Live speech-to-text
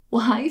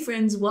Well, hi,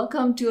 friends.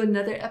 Welcome to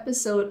another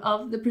episode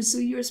of the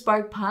Pursue Your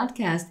Spark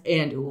podcast,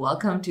 and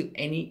welcome to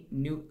any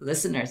new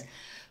listeners.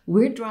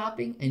 We're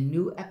dropping a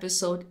new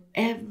episode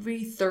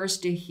every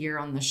Thursday here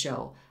on the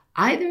show.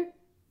 Either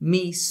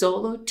me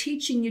solo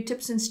teaching you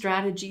tips and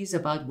strategies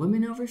about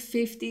women over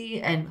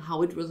 50 and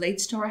how it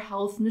relates to our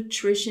health,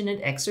 nutrition,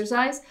 and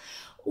exercise,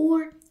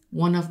 or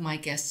one of my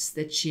guests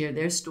that share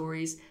their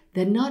stories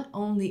that not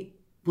only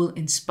will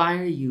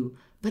inspire you,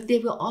 but they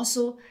will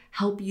also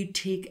help you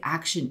take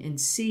action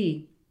and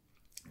see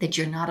that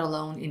you're not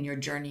alone in your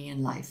journey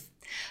in life.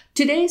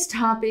 Today's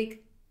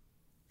topic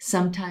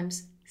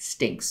sometimes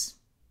stinks.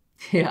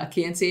 Yeah, I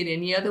can't say it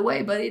any other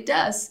way, but it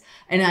does.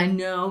 And I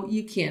know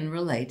you can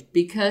relate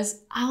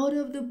because out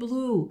of the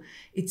blue,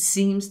 it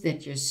seems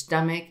that your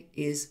stomach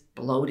is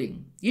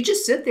bloating. You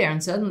just sit there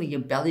and suddenly your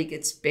belly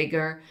gets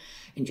bigger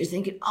and you're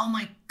thinking, oh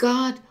my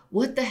God,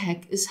 what the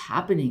heck is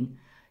happening?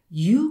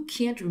 You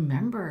can't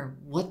remember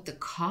what the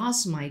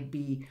cause might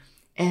be.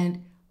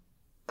 And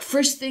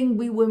first thing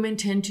we women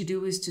tend to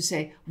do is to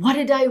say, what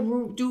did I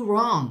do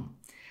wrong?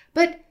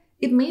 But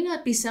it may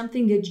not be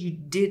something that you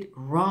did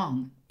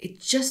wrong.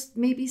 It just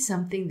may be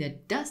something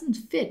that doesn't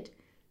fit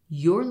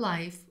your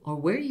life or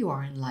where you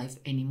are in life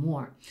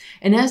anymore.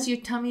 And as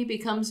your tummy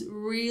becomes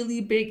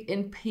really big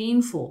and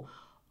painful,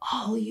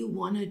 all you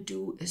want to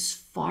do is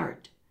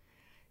fart.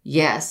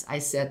 Yes, I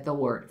said the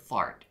word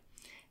fart.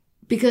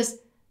 Because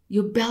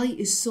your belly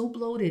is so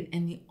bloated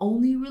and the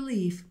only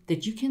relief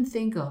that you can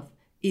think of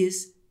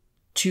is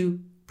to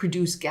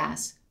produce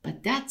gas.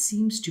 But that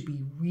seems to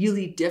be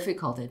really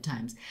difficult at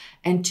times.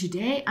 And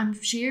today I'm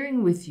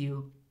sharing with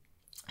you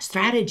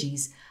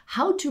strategies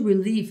how to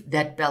relieve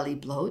that belly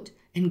bloat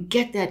and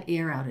get that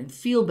air out and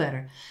feel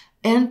better.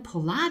 And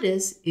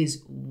Pilates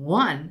is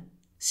one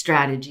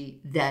strategy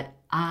that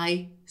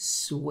I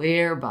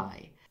swear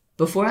by.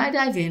 Before I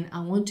dive in,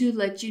 I want to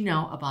let you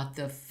know about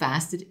the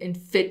Fasted and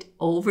Fit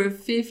Over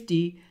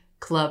 50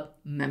 Club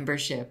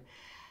membership.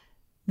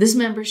 This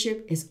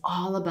membership is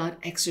all about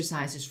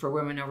exercises for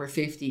women over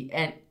 50,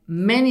 and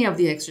many of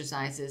the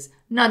exercises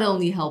not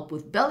only help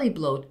with belly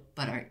bloat,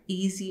 but are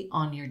easy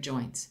on your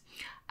joints.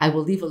 I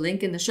will leave a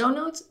link in the show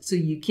notes so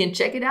you can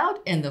check it out,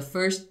 and the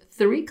first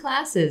 3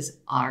 classes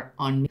are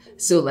on me.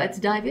 So let's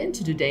dive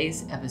into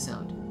today's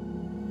episode.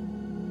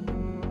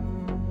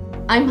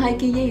 I'm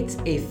Heike Yates,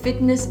 a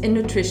fitness and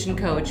nutrition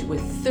coach with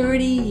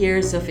 30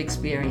 years of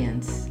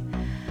experience.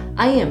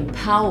 I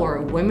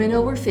empower women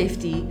over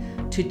 50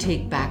 to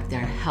take back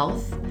their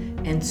health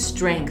and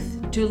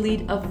strength to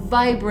lead a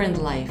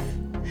vibrant life.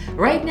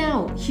 Right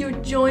now, you're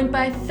joined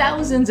by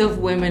thousands of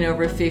women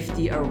over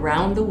 50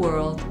 around the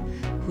world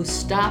who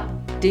stop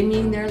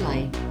dimming their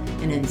light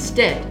and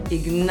instead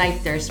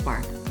ignite their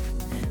spark.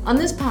 On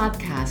this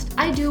podcast,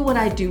 I do what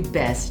I do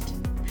best.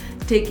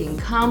 Taking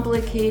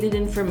complicated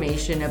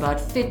information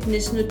about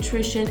fitness,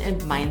 nutrition,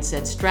 and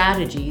mindset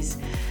strategies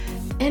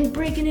and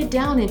breaking it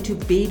down into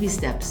baby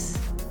steps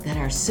that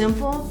are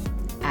simple,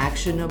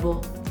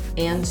 actionable,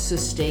 and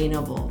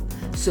sustainable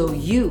so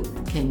you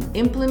can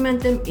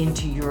implement them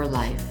into your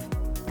life.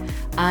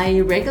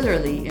 I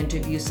regularly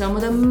interview some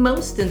of the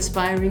most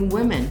inspiring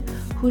women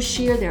who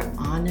share their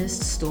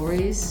honest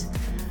stories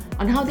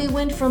on how they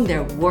went from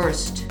their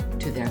worst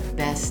to their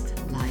best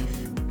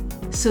life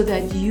so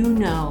that you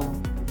know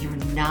you're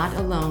not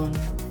alone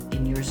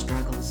in your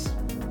struggles.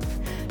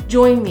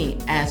 Join me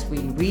as we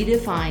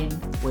redefine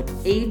what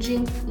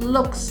aging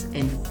looks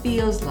and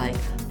feels like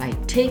by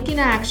taking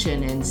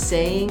action and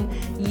saying,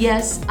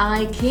 yes,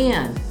 I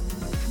can.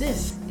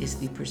 This is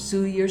the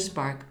Pursue Your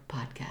Spark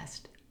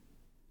podcast.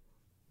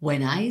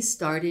 When I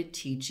started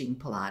teaching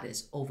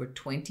Pilates over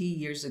 20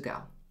 years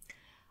ago,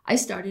 I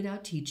started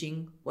out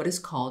teaching what is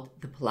called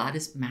the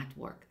Pilates mat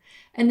work.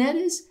 And that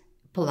is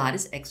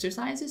Pilates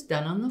exercises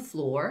done on the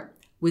floor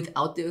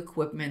without the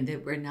equipment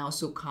that we now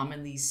so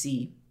commonly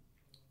see.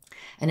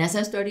 And as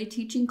I started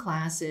teaching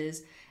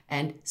classes,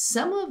 and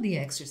some of the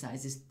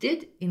exercises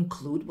did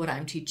include what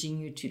I'm teaching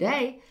you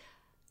today,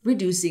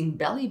 reducing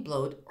belly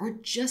bloat or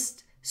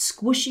just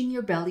squishing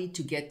your belly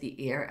to get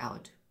the air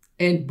out.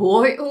 And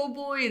boy, oh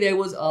boy, there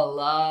was a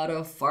lot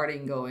of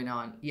farting going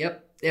on.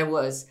 Yep, there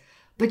was.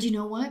 But you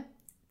know what?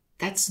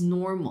 That's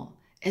normal.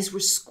 As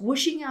we're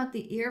squishing out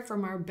the air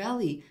from our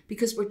belly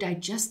because we're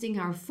digesting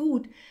our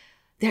food,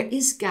 there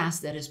is gas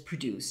that is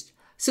produced.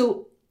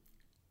 So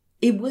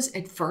it was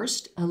at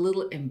first a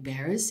little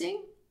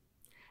embarrassing.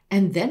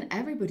 And then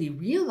everybody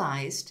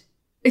realized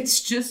it's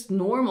just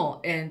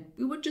normal. And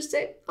we would just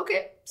say,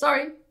 okay,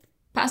 sorry,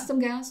 pass some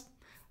gas,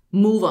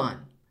 move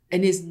on.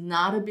 And it's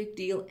not a big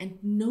deal. And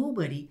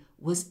nobody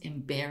was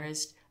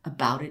embarrassed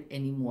about it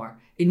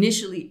anymore.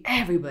 Initially,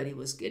 everybody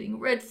was getting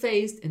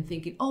red-faced and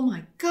thinking, oh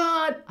my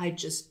God, I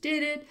just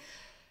did it.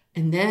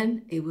 And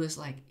then it was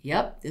like,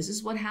 yep, this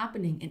is what's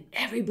happening. And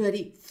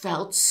everybody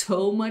felt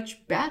so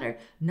much better,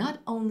 not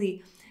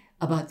only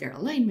about their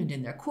alignment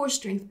and their core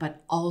strength,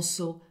 but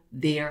also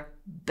their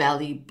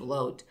belly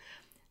bloat.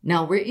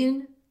 Now we're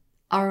in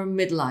our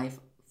midlife,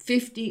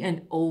 50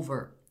 and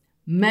over,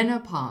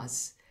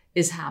 menopause.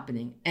 is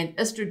happening and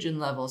estrogen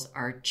levels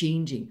are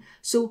changing.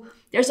 So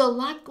there's a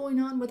lot going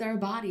on with our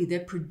body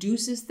that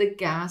produces the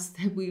gas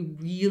that we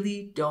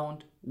really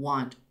don't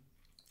want.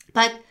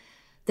 But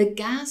the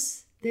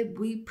gas that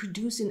we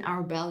produce in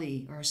our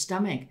belly or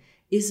stomach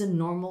is a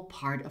normal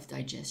part of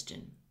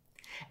digestion.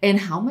 And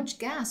how much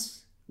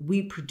gas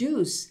we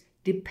produce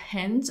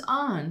depends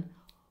on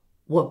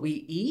what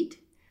we eat,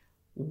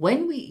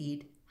 when we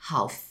eat,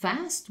 how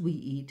fast we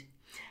eat,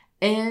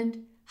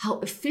 and how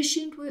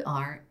efficient we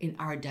are in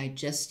our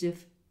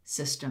digestive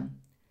system.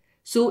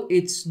 So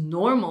it's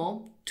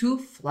normal to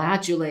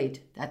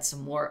flatulate. That's a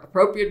more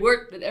appropriate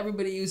word that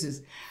everybody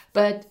uses.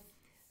 But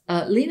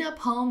Lena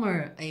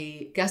Palmer,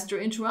 a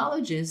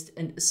gastroenterologist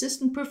and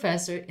assistant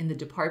professor in the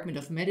Department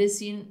of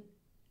Medicine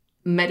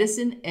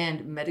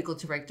and medical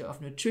director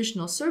of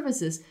nutritional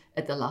services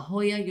at the La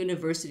Jolla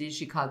University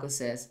Chicago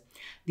says,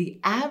 the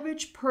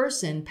average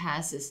person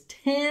passes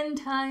 10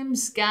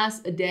 times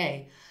gas a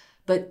day,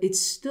 but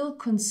it's still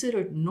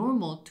considered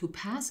normal to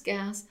pass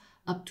gas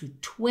up to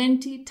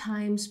 20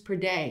 times per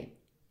day.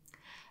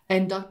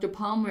 And Dr.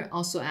 Palmer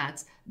also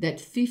adds that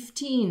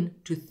 15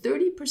 to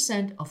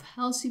 30% of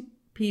healthy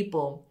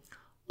people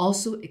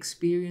also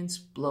experience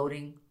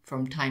bloating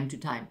from time to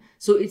time.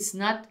 So it's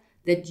not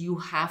that you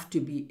have to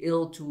be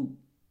ill to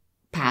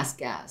pass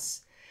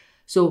gas.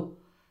 So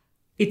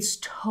it's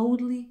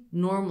totally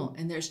normal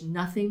and there's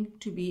nothing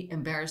to be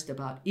embarrassed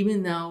about,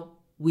 even though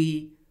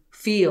we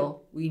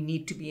feel we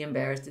need to be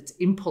embarrassed. It's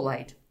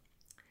impolite.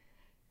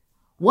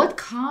 What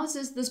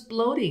causes this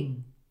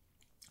bloating?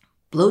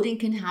 Bloating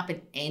can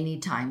happen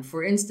anytime.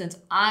 For instance,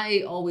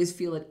 I always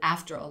feel it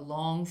after a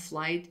long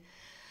flight.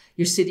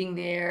 You're sitting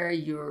there,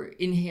 you're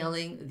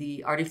inhaling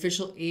the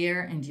artificial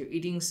air and you're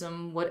eating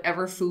some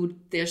whatever food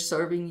they're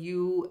serving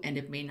you, and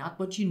it may not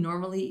what you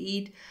normally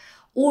eat.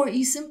 Or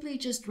you simply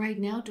just right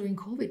now during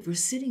COVID, we're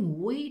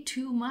sitting way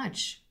too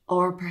much.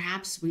 Or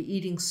perhaps we're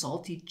eating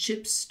salty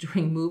chips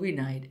during movie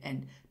night,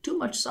 and too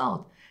much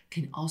salt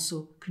can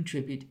also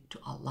contribute to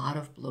a lot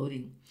of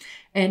bloating.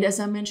 And as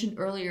I mentioned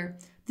earlier,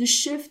 the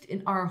shift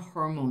in our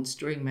hormones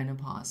during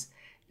menopause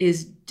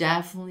is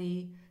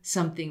definitely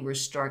something we're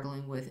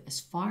struggling with as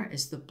far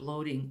as the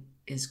bloating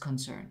is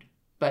concerned.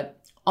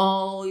 But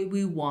all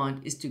we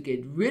want is to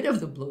get rid of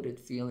the bloated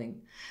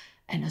feeling.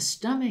 And a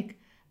stomach,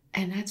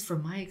 and that's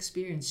from my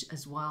experience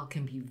as well,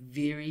 can be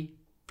very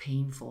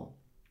painful.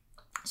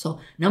 So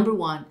number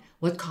one,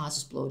 what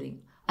causes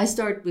bloating? I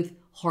start with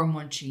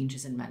hormone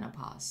changes in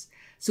menopause.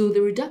 So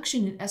the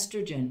reduction in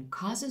estrogen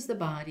causes the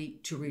body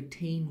to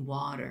retain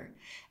water,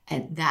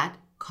 and that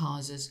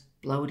causes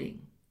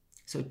bloating.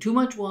 So too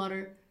much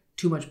water,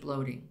 too much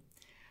bloating.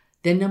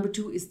 Then number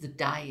two is the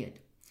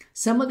diet.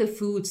 Some of the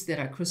foods that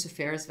are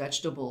cruciferous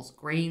vegetables,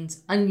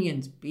 grains,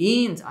 onions,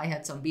 beans, I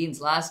had some beans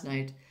last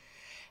night,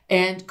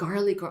 and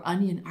garlic or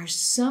onion are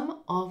some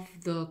of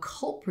the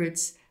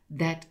culprits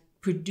that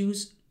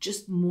produce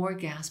just more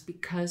gas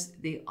because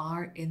they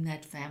are in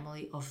that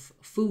family of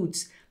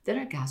foods that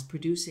are gas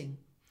producing.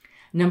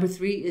 Number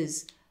three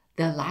is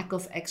the lack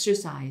of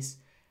exercise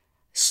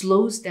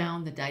slows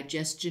down the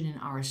digestion in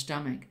our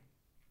stomach.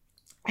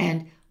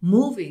 And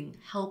moving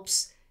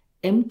helps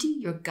empty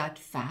your gut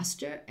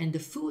faster, and the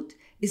food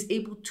is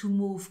able to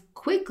move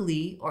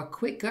quickly or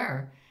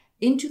quicker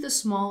into the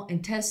small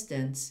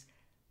intestines,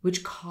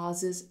 which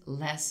causes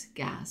less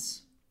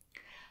gas.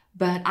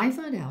 But I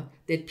found out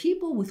that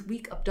people with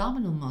weak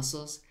abdominal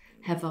muscles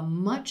have a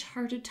much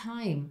harder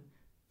time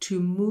to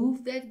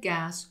move that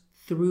gas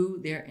through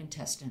their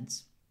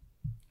intestines.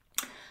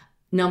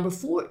 Number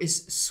four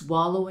is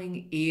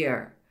swallowing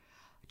air.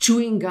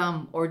 Chewing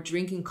gum or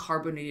drinking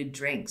carbonated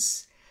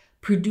drinks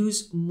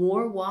produce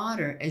more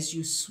water as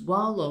you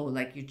swallow,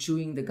 like you're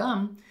chewing the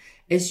gum,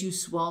 as you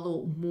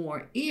swallow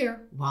more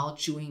air while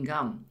chewing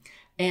gum.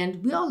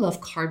 And we all love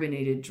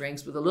carbonated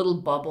drinks with a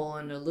little bubble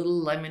and a little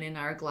lemon in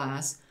our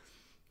glass.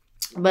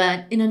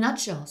 But in a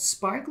nutshell,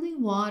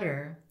 sparkling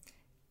water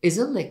is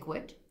a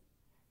liquid,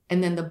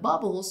 and then the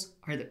bubbles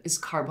is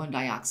carbon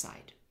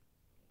dioxide.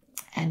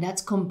 And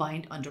that's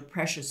combined under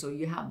pressure. So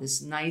you have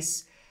this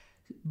nice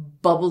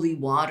bubbly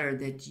water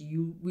that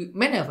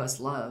many of us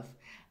love.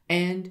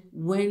 And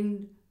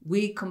when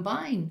we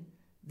combine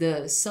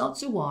the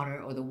seltzer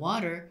water or the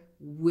water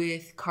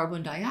with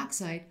carbon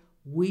dioxide,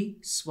 we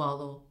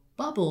swallow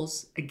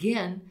bubbles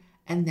again,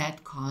 and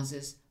that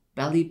causes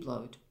belly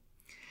bloat.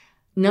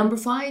 Number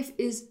five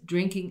is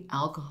drinking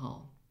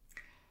alcohol.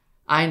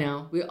 I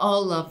know, we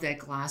all love that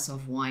glass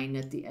of wine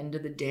at the end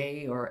of the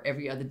day or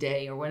every other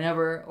day or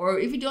whenever, or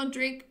if you don't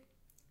drink,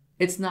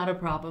 it's not a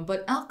problem.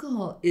 But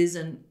alcohol is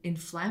an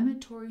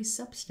inflammatory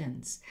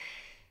substance,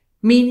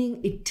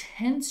 meaning it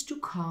tends to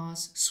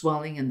cause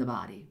swelling in the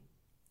body.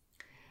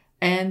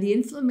 And the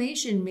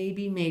inflammation may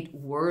be made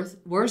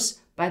worse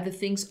by the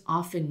things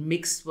often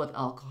mixed with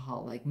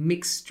alcohol, like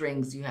mixed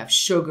drinks. You have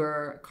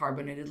sugar,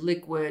 carbonated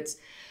liquids,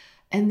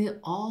 and they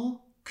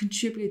all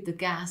contribute the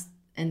gas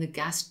and the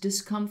gas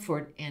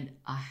discomfort and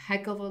a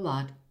heck of a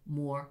lot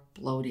more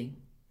bloating.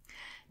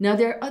 Now,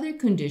 there are other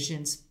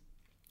conditions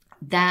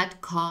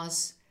that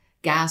cause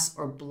gas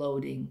or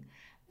bloating.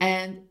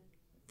 And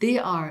they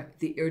are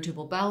the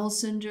irritable bowel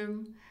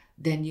syndrome,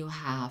 then you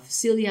have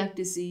celiac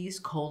disease,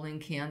 colon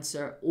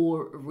cancer,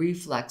 or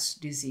reflux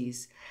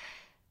disease.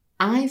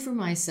 I, for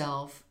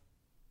myself,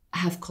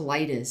 have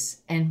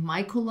colitis, and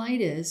my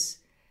colitis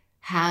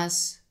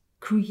has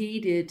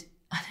created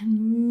an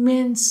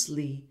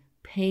immensely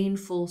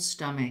painful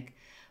stomach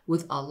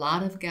with a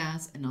lot of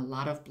gas and a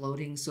lot of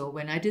bloating. So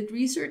when I did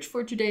research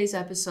for today's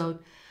episode,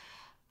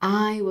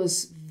 I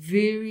was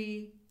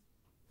very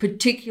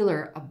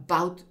particular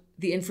about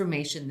the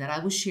information that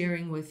I was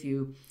sharing with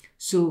you,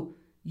 so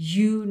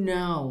you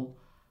know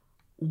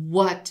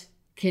what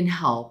can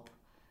help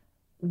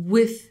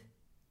with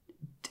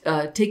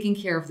taking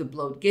care of the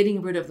bloat,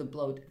 getting rid of the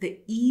bloat, the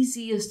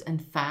easiest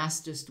and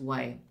fastest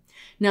way.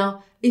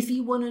 Now, if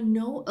you want to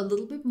know a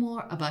little bit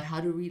more about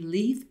how to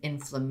relieve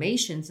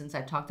inflammation, since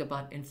I talked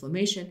about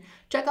inflammation,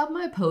 check out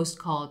my post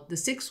called The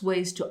 6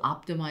 Ways to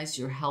Optimize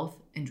Your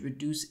Health and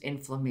Reduce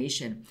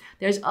Inflammation.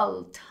 There's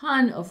a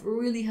ton of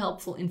really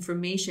helpful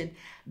information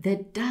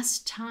that does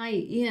tie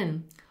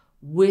in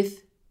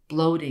with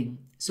bloating.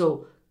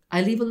 So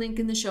I leave a link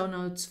in the show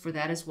notes for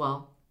that as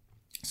well.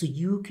 So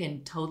you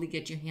can totally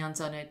get your hands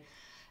on it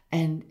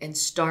and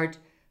start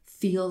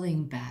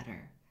feeling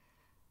better.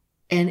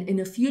 And in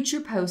a future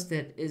post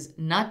that is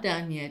not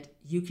done yet,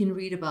 you can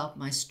read about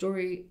my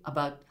story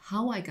about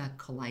how I got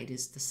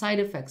colitis, the side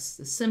effects,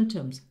 the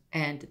symptoms,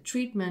 and the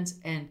treatments,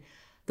 and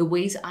the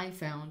ways I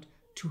found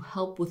to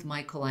help with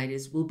my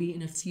colitis will be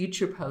in a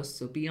future post.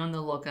 So be on the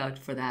lookout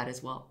for that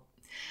as well.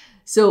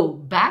 So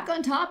back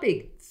on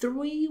topic,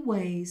 3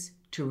 ways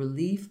to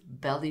relieve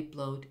belly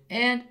bloat,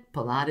 and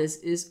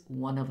Pilates is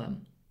one of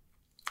them.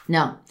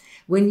 Now,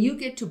 when you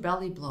get to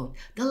belly bloat,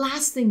 the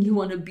last thing you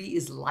want to be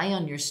is lie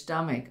on your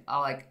stomach.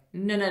 I'm like,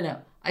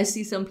 no. I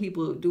see some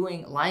people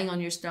doing lying on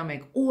your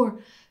stomach, or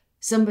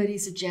somebody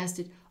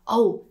suggested,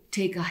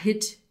 take a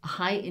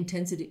high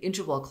intensity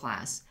interval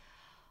class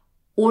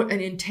or an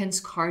intense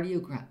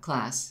cardio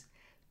class.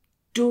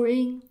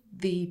 During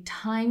the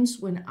times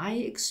when I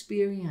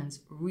experience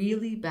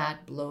really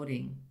bad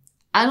bloating,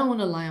 I don't want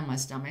to lie on my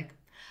stomach.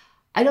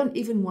 I don't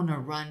even want to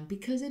run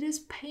because it is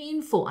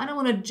painful. I don't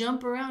want to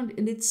jump around.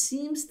 And it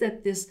seems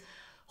that this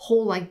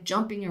whole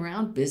jumping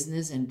around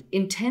business and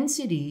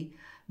intensity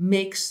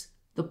makes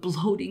the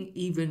bloating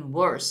even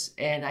worse.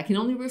 And I can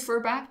only refer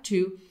back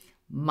to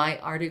my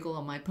article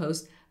on my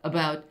post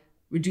about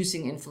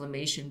reducing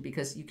inflammation,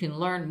 because you can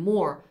learn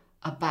more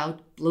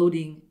about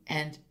bloating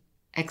and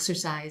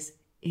exercise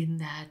in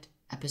that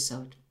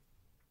episode.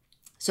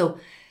 So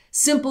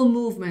simple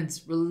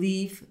movements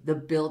relieve the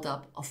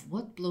buildup of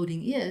what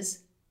bloating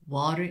is: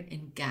 water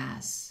and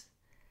gas.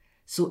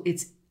 So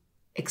it's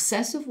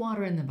excessive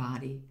water in the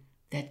body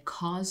that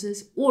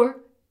causes,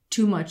 or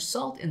too much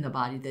salt in the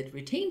body that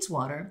retains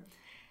water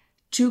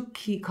to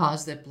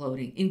cause that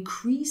bloating,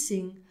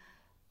 increasing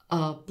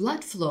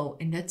blood flow,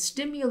 and that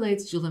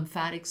stimulates your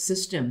lymphatic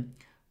system,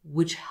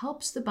 which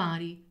helps the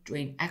body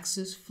drain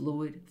excess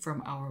fluid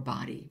from our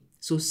body.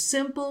 So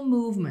simple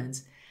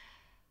movements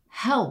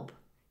help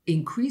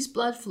increase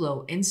blood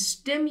flow and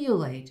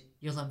stimulate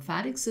your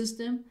lymphatic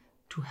system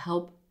to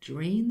help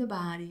drain the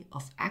body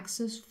of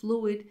excess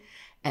fluid,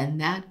 and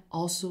that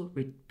also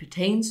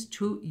pertains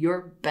to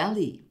your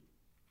belly.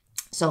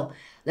 So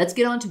let's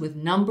get on to with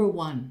number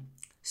 1.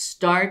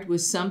 Start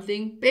with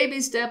something, baby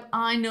step.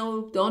 I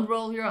know, don't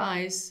roll your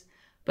eyes,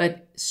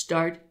 but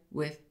start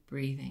with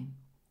breathing.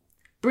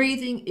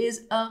 Breathing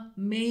is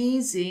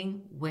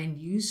amazing when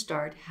you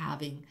start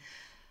having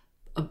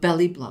a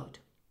belly bloat.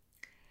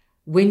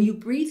 When you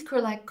breathe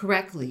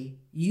correctly,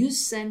 you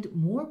send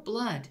more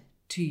blood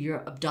to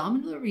your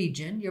abdominal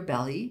region. Your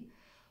belly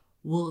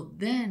will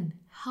then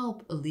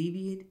help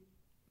alleviate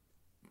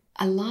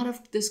a lot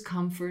of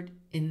discomfort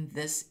in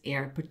this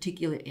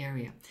particular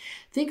area.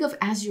 Think of,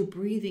 as you're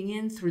breathing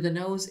in through the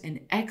nose and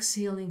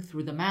exhaling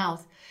through the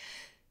mouth,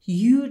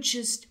 you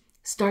just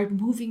start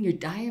moving your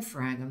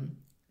diaphragm,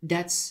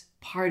 that's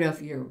part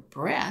of your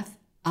breath,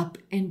 up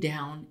and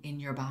down in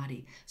your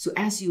body. So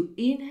as you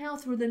inhale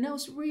through the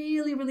nose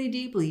really, really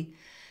deeply,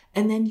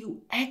 and then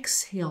you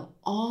exhale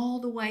all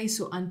the way,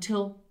 so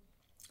until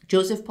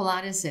Joseph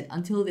Pilates said,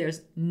 until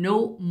there's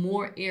no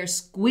more air,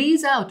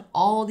 squeeze out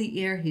all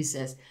the air, he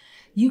says.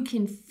 You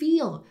can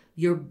feel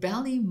your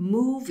belly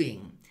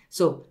moving.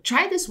 So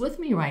try this with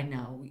me right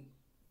now.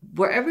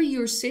 Wherever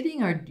you're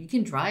sitting, or you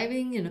can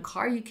driving in a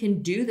car, you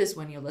can do this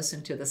when you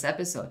listen to this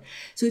episode.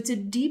 So it's a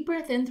deep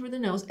breath in through the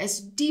nose, as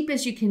deep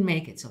as you can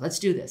make it. So let's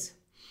do this.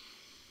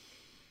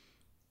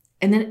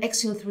 And then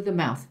exhale through the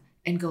mouth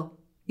and go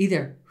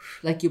either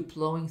like you're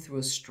blowing through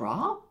a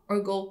straw, or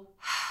go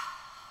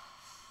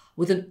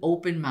with an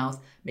open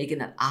mouth,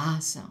 making an ah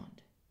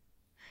sound.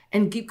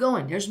 And keep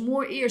going. There's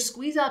more air.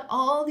 Squeeze out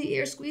all the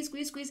air. Squeeze,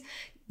 squeeze, squeeze.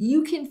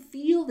 You can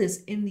feel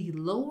this in the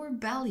lower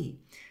belly.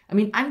 I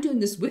mean, I'm doing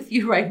this with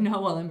you right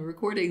now while I'm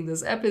recording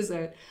this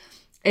episode,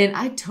 and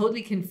I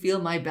totally can feel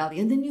my belly.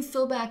 And then you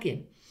fill back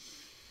in.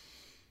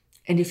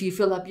 And if you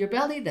fill up your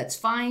belly, that's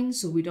fine.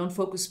 So we don't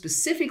focus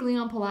specifically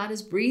on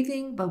Pilates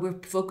breathing, but we're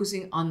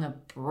focusing on the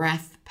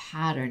breath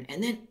pattern.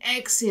 And then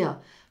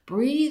exhale,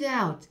 breathe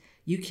out.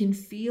 You can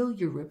feel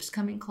your ribs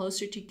coming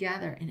closer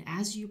together. And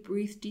as you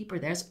breathe deeper,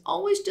 there's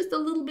always just a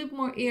little bit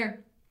more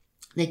air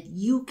that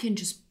you can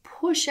just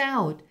push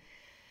out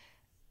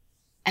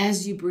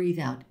as you breathe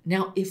out.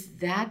 Now, if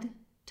that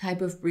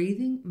type of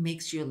breathing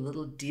makes you a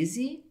little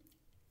dizzy,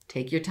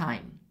 take your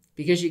time,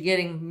 because you're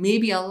getting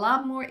maybe a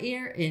lot more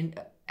air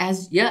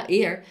as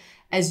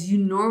you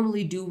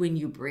normally do when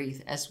you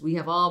breathe. As we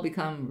have all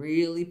become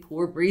really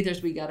poor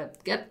breathers, we got to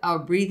get our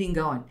breathing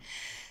going.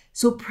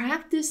 So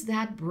practice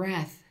that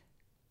breath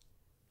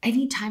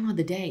any time of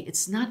the day.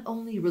 It's not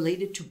only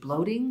related to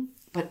bloating,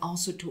 but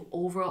also to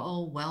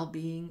overall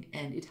well-being,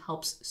 and it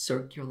helps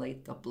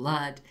circulate the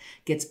blood,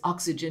 gets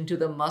oxygen to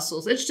the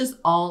muscles. It's just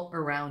all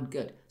around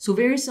good. So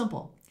very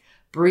simple.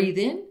 Breathe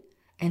in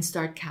and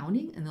start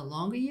counting. And the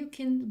longer you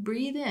can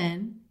breathe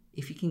in,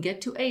 if you can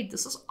get to 8,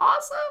 this is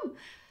awesome.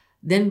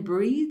 Then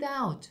breathe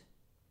out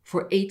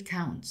for 8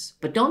 counts.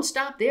 But don't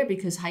stop there,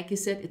 because Heike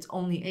said it's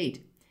only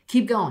 8.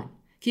 Keep going.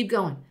 Keep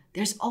going.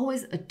 There's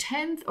always a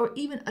 10th or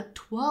even a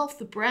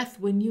 12th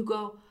breath when you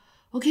go,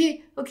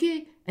 okay,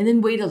 and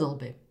then wait a little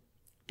bit,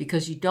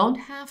 because you don't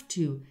have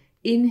to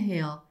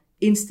inhale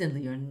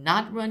instantly. You're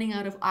not running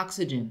out of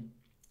oxygen.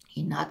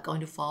 You're not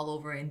going to fall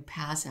over and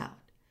pass out.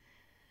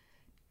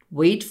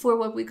 Wait for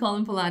what we call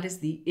in Pilates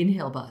the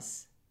inhale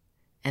bus,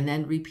 and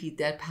then repeat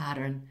that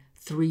pattern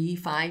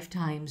 3-5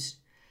 times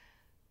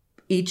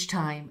each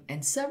time,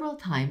 and several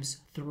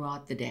times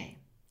throughout the day.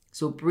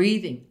 So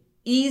breathing,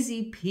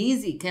 easy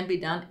peasy, can be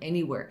done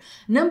anywhere.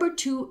 Number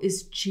 2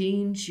 is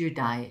change your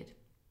diet.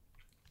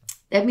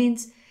 That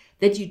means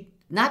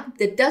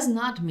that does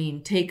not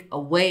mean take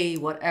away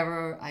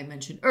whatever I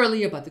mentioned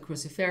earlier about the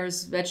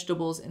cruciferous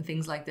vegetables and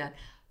things like that,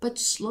 but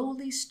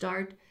slowly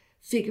start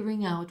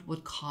figuring out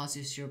what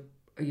causes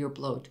your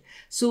bloat.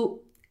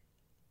 So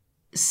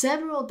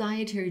several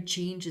dietary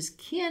changes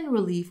can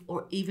relieve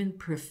or even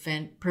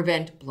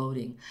prevent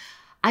bloating.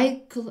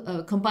 I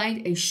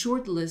combined a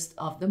short list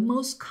of the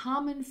most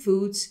common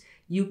foods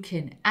you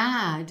can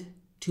add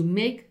to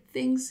make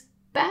things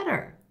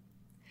better.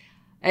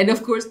 And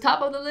of course,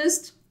 top of the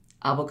list,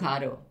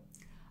 avocado.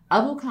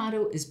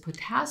 Avocado is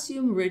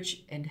potassium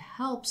rich and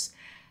helps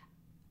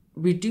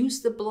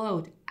reduce the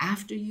bloat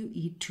after you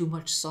eat too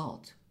much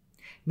salt.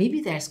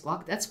 Maybe that's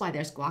why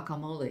there's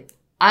guacamole.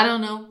 I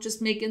don't know,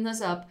 just making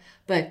this up,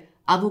 but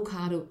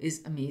avocado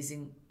is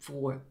amazing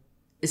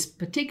is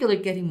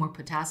particularly getting more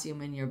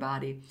potassium in your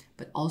body,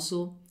 but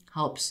also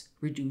helps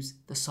reduce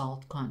the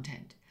salt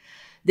content.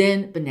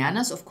 Then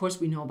bananas, of course,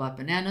 we know about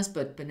bananas,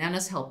 but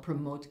bananas help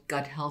promote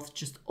gut health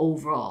just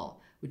overall,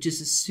 which is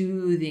a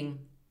soothing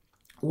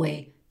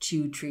way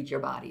to treat your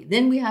body.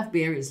 Then we have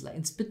berries.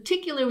 In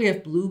particular, we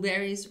have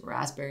blueberries,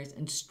 raspberries,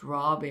 and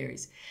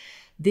strawberries.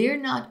 They're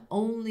not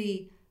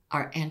only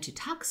are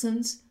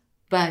antitoxins,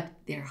 but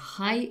they're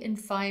high in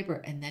fiber,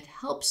 and that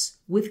helps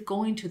with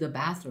going to the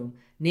bathroom,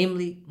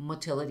 namely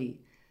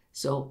motility.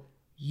 So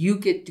you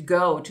get to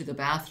go to the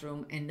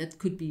bathroom, and that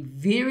could be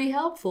very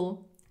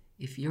helpful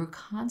if you're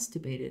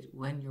constipated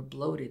when you're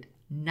bloated.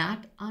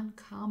 Not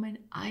uncommon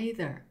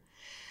either.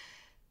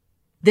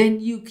 Then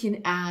you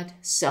can add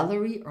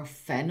celery or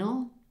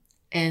fennel,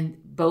 and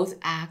both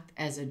act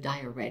as a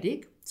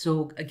diuretic.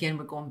 So again,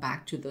 we're going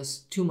back to this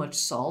too much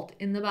salt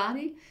in the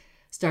body.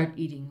 Start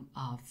eating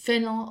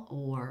fennel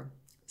or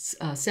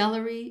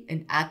celery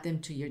and add them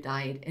to your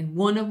diet. And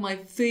one of my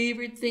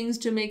favorite things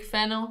to make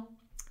fennel,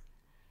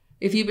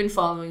 if you've been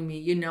following me,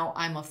 you know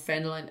I'm a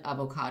fennel and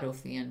avocado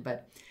fan,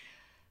 but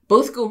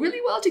both go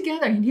really well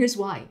together. And here's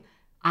why.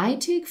 I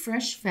take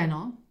fresh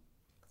fennel,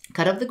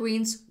 cut up the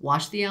greens,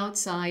 wash the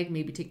outside,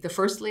 maybe take the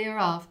first layer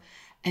off,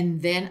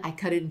 and then I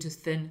cut it into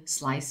thin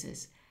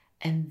slices.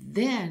 And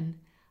then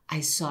I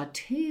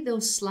saute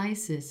those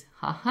slices,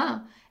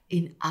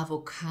 in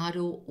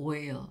avocado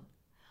oil.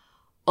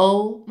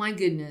 Oh my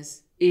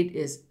goodness, it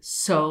is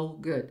so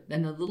good.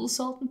 Then a little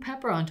salt and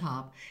pepper on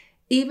top.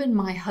 Even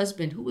my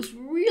husband, who was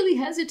really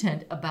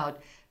hesitant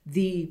about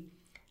the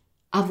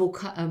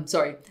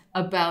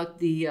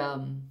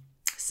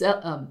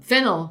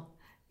fennel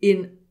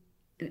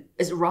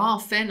as raw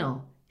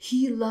fennel,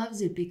 he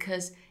loves it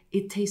because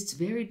it tastes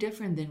very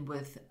different than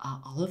with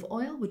olive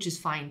oil, which is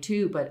fine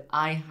too, but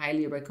I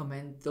highly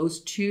recommend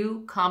those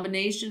two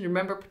combination.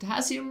 Remember,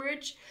 potassium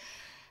rich,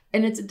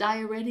 and it's a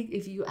diuretic.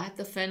 If you add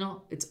the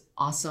fennel, it's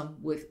awesome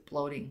with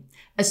bloating.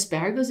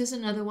 Asparagus is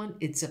another one.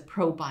 It's a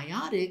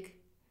probiotic,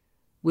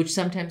 which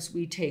sometimes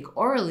we take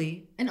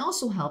orally, and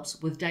also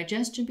helps with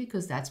digestion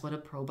because that's what a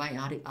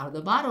probiotic out of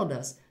the bottle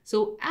does.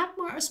 So add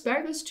more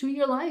asparagus to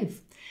your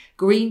life.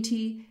 Green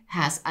tea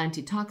has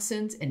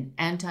antitoxins and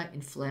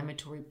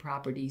anti-inflammatory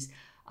properties.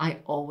 I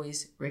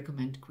always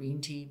recommend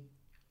green tea.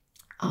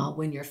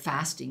 When you're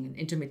fasting and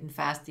intermittent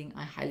fasting,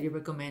 I highly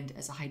recommend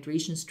as a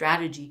hydration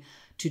strategy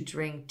to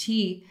drink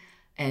tea.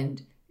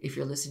 And if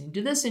you're listening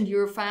to this and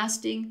you're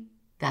fasting,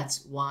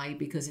 that's why,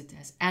 because it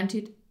has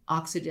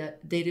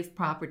oxidative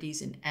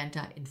properties and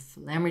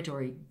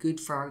anti-inflammatory, good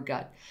for our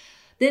gut.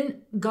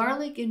 Then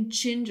garlic and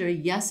ginger,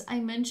 yes,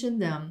 I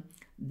mentioned them,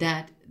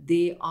 that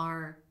they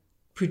are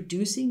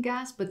producing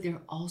gas, but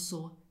they're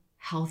also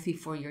healthy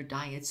for your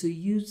diet. So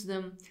use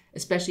them,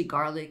 especially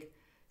garlic,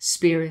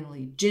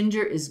 sparingly.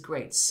 Ginger is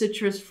great,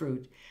 citrus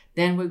fruit.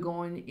 Then we're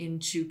going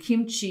into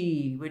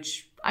kimchi,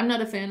 which I'm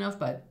not a fan of,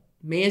 but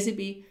may as it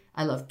be.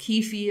 I love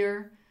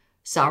kefir,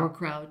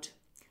 sauerkraut,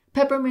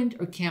 peppermint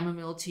or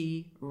chamomile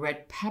tea,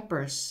 red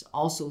peppers,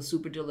 also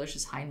super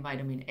delicious, high in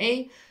vitamin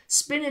A,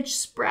 spinach,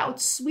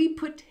 sprouts, sweet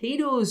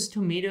potatoes,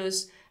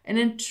 tomatoes, and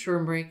then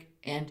turmeric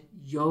and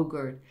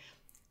yogurt.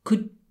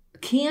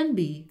 Can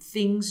be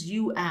things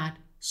you add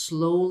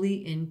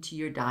slowly into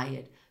your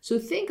diet. So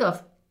think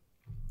of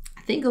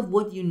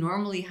what you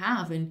normally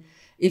have, and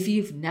if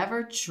you've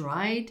never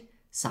tried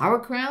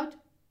sauerkraut,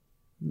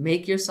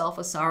 make yourself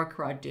a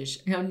sauerkraut dish.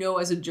 I know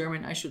as a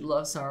German I should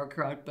love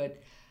sauerkraut,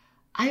 but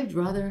I'd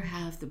rather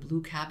have the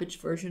blue cabbage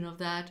version of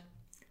that.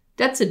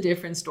 That's a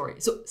different story.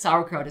 So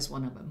sauerkraut is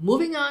one of them.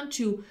 Moving on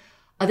to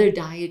other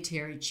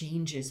dietary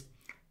changes.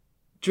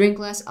 Drink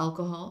less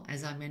alcohol,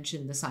 as I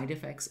mentioned, the side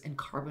effects, and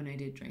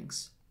carbonated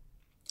drinks.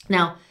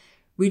 Now,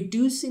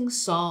 reducing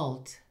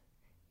salt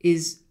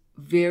is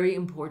very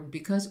important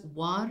because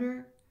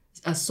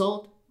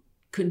salt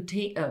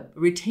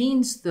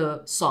retains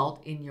the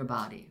salt in your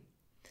body.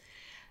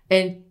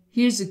 And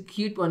here's a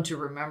cute one to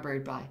remember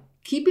it by.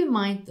 Keep in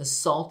mind the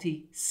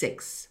salty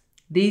 6.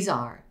 These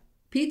are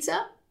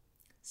pizza,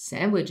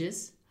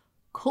 sandwiches,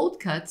 cold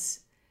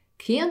cuts,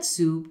 canned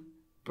soup,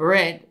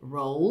 bread,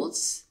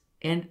 rolls,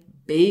 and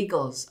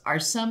bagels are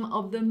some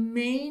of the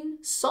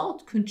main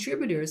salt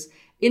contributors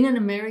in an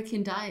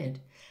American diet.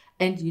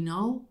 And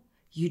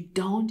you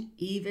don't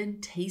even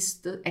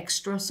taste the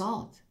extra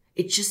salt.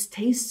 It just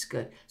tastes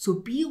good. So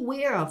be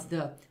aware of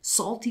the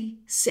salty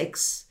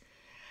 6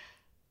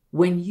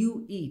 when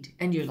you eat.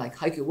 And you're like,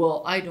 Heike,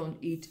 well, I don't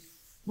eat.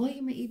 Well,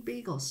 you may eat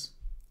bagels.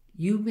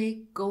 You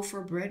may go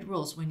for bread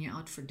rolls when you're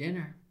out for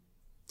dinner.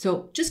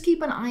 So just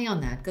keep an eye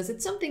on that because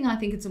it's something I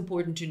think it's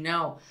important to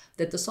know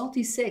that the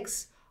salty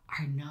 6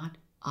 are not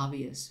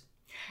obvious.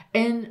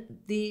 And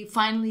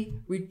finally,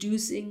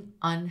 reducing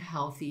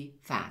unhealthy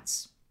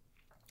fats.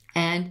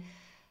 And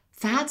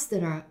foods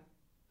that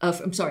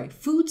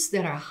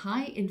are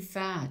high in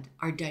fat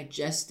are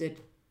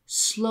digested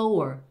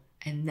slower,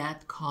 and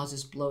that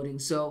causes bloating.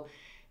 So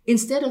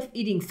instead of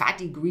eating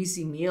fatty,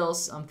 greasy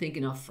meals, I'm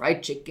thinking of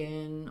fried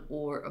chicken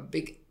or a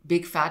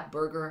big fat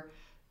burger,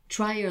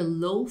 try a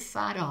low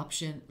fat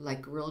option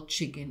like grilled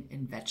chicken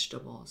and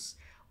vegetables.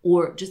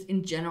 Or just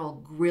in general,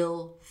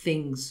 grill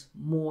things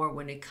more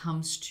when it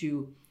comes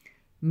to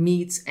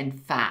meats and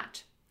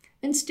fat.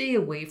 And stay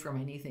away from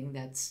anything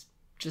that's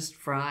just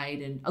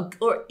fried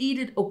or eat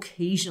it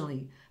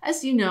occasionally.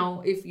 As you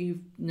know, if you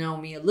know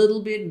me a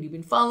little bit and you've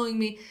been following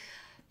me,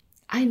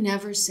 I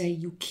never say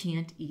you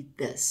can't eat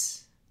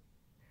this.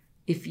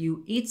 If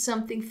you eat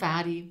something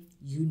fatty,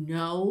 you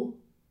know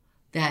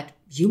that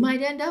you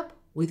might end up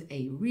with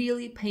a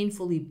really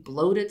painfully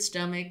bloated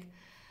stomach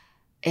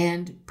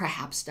and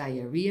perhaps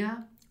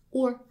diarrhea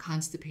or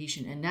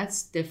constipation. And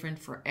that's different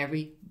for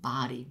every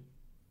body.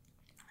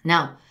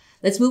 Now,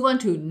 let's move on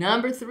to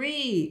number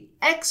 3,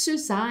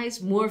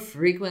 exercise more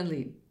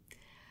frequently.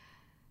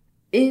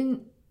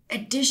 In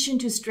addition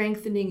to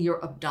strengthening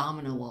your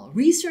abdominal wall,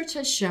 research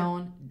has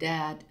shown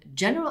that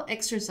general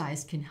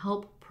exercise can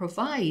help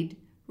provide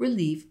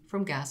relief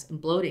from gas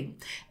and bloating.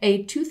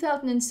 A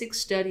 2006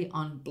 study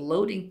on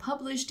bloating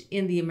published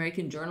in the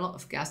American Journal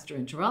of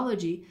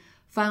Gastroenterology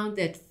found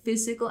that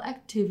physical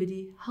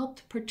activity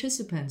helped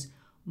participants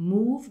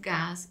move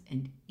gas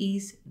and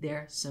ease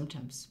their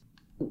symptoms.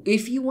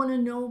 If you want to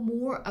know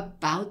more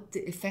about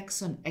the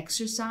effects on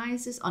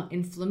exercises, on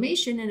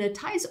inflammation, and it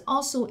ties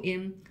also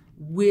in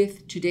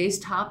with today's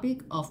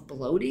topic of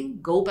bloating,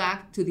 go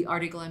back to the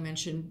article I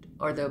mentioned,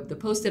 or the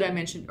post that I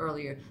mentioned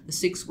earlier, the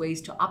 6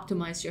 ways to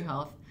optimize your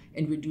health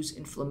and reduce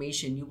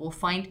inflammation. You will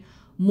find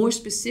more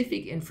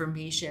specific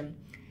information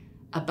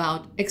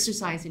about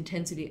exercise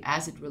intensity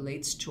as it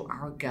relates to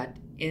our gut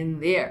in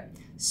there.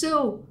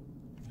 So,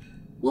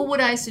 what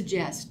would I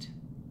suggest?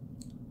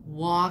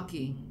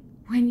 Walking.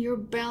 When your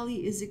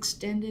belly is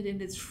extended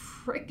and it's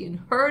freaking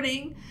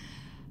hurting,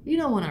 you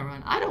don't want to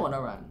run. I don't want to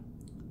run.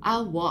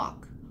 I'll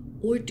walk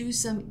or do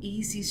some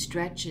easy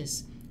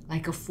stretches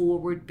like a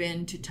forward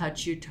bend to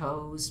touch your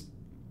toes.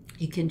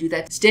 You can do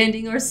that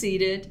standing or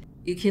seated.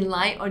 You can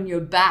lie on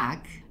your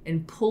back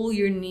and pull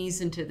your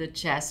knees into the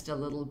chest a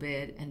little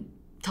bit and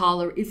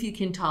if you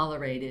can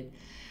tolerate it.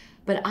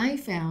 But I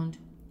found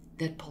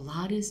that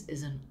Pilates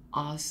is an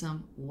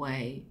awesome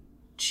way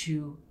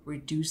to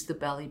reduce the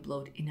belly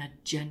bloat in a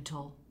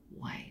gentle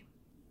way.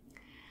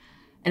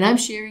 And I'm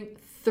sharing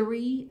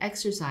 3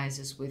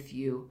 exercises with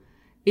you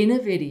in a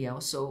video.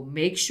 So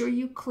make sure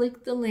you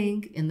click the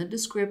link in the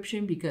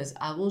description because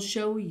I will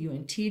show you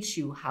and teach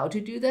you how to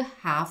do the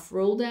half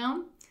roll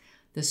down,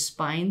 the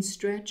spine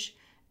stretch,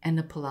 and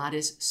the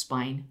Pilates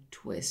spine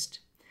twist.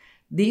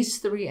 These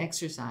 3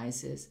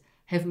 exercises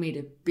have made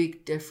a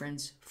big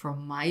difference for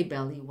my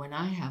belly when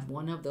I have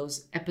one of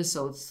those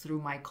episodes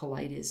through my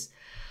colitis.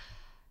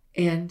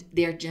 And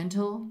they're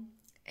gentle,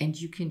 and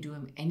you can do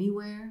them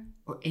anywhere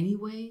or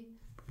anyway,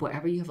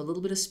 wherever you have a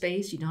little bit of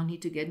space. You don't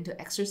need to get into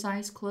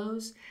exercise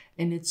clothes,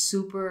 and it's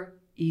super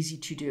easy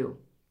to do.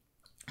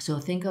 So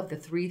think of the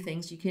 3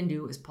 things you can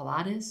do is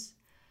Pilates,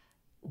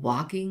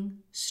 walking,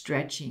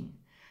 stretching.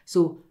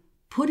 So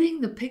putting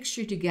the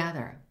picture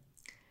together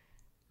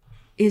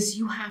is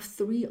you have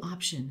 3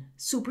 options,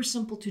 super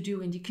simple to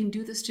do, and you can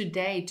do this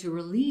today to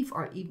relieve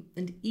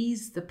and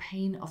ease the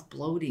pain of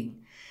bloating.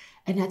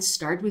 And let's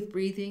start with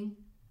breathing,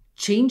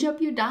 change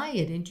up your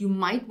diet, and you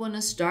might want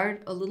to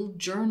start a little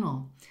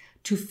journal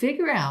to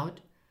figure out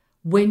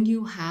when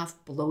you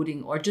have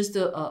bloating, or just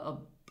a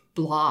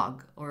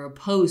blog or a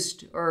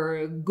post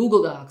or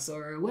Google Docs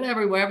or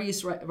whatever, wherever you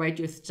write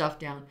your stuff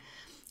down.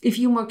 If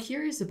you're more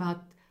curious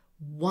about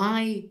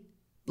why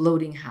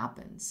bloating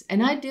happens.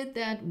 And I did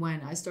that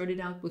when I started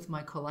out with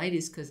my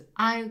colitis because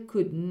I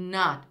could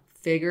not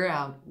figure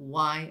out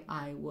why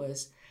I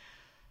was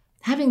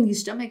having these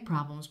stomach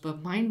problems,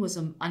 but mine was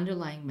an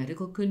underlying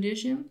medical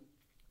condition.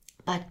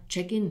 But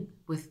check in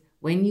with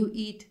when you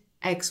eat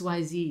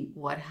XYZ,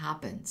 what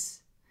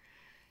happens?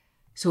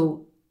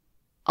 So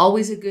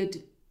always a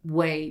good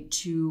way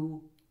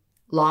to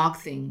log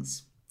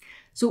things.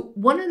 So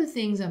one of the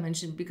things I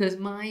mentioned, because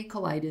my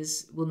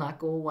colitis will not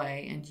go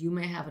away and you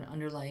may have an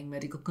underlying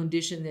medical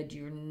condition that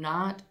you're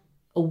not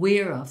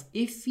aware of,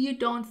 if you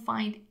don't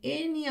find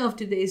any of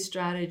today's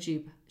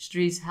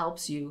strategies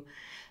helps you,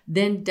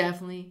 then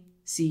definitely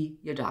see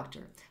your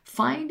doctor.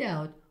 Find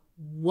out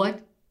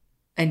what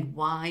and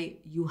why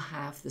you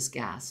have this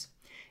gas.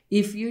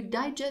 If your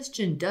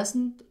digestion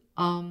doesn't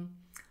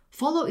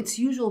follow its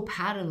usual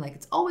pattern, like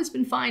it's always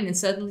been fine, and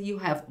suddenly you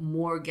have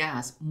more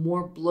gas,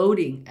 more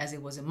bloating, as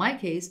it was in my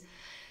case,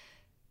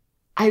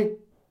 I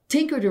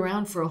tinkered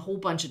around for a whole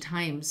bunch of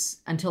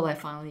times until I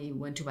finally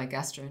went to my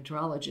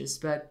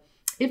gastroenterologist. But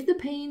if the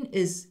pain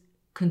is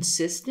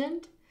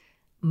consistent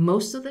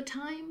most of the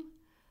time,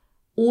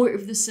 or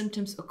if the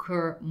symptoms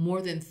occur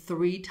more than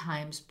 3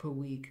 times per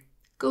week,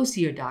 go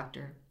see your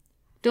doctor.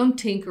 Don't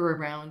tinker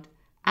around.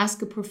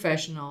 Ask a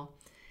professional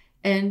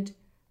and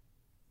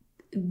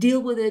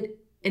deal with it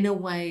in a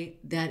way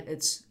that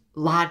it's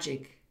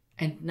logic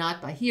and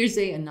not by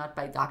hearsay and not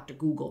by Dr.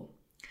 Google.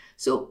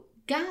 So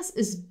gas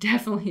is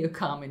definitely a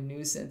common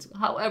nuisance.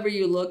 However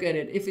you look at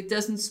it, if it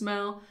doesn't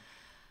smell,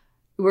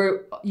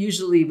 we're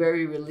usually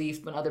very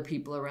relieved when other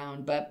people are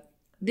around, but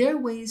there are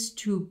ways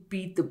to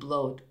beat the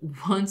bloat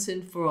once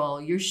and for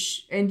all. You're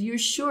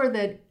sure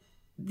that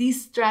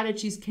these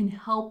strategies can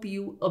help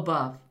you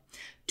above.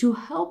 To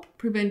help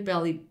prevent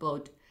belly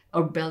bloat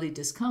or belly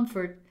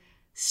discomfort,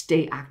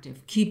 stay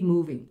active. Keep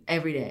moving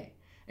every day.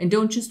 And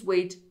don't just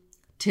wait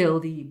till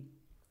the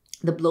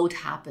bloat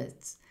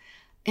happens.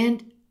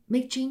 And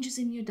make changes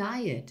in your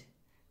diet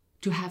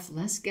to have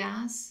less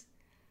gas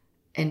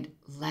and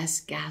less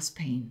gas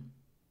pain.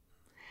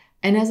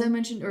 And as I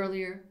mentioned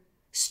earlier,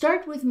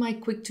 start with my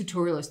quick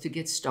tutorials to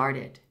get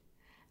started.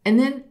 And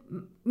then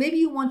maybe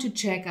you want to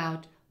check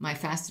out my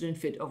Fasted and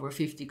Fit Over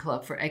 50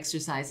 Club for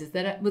exercises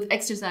that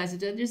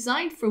are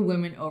designed for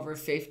women over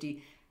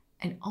 50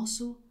 and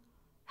also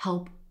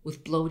help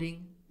with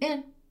bloating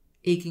and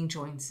aching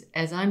joints,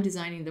 as I'm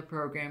designing the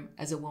program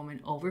as a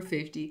woman over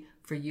 50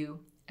 for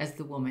you as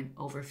the woman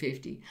over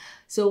 50.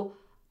 So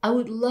I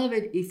would love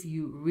it if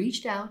you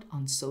reached out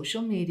on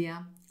social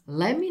media.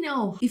 Let me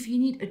know if you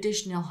need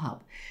additional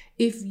help,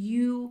 if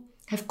you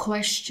have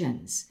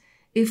questions,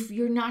 if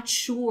you're not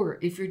sure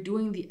if you're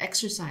doing the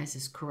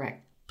exercises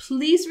correct.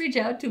 Please reach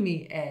out to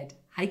me at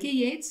Heike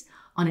Yates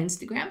on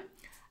Instagram,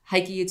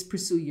 Heike Yates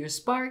Pursue Your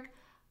Spark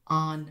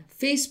on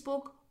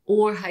Facebook,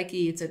 or Heike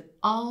Yates at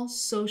all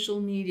social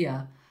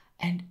media,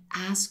 and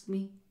ask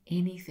me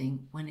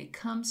anything when it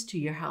comes to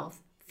your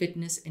health,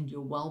 fitness, and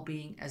your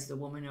well-being as the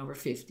woman over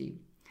 50.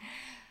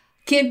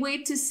 Can't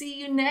wait to see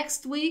you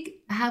next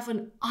week. Have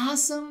an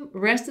awesome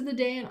rest of the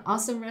day, an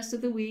awesome rest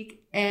of the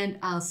week, and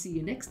I'll see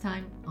you next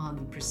time on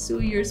the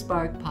Pursue Your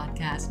Spark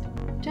podcast.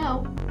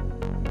 Ciao.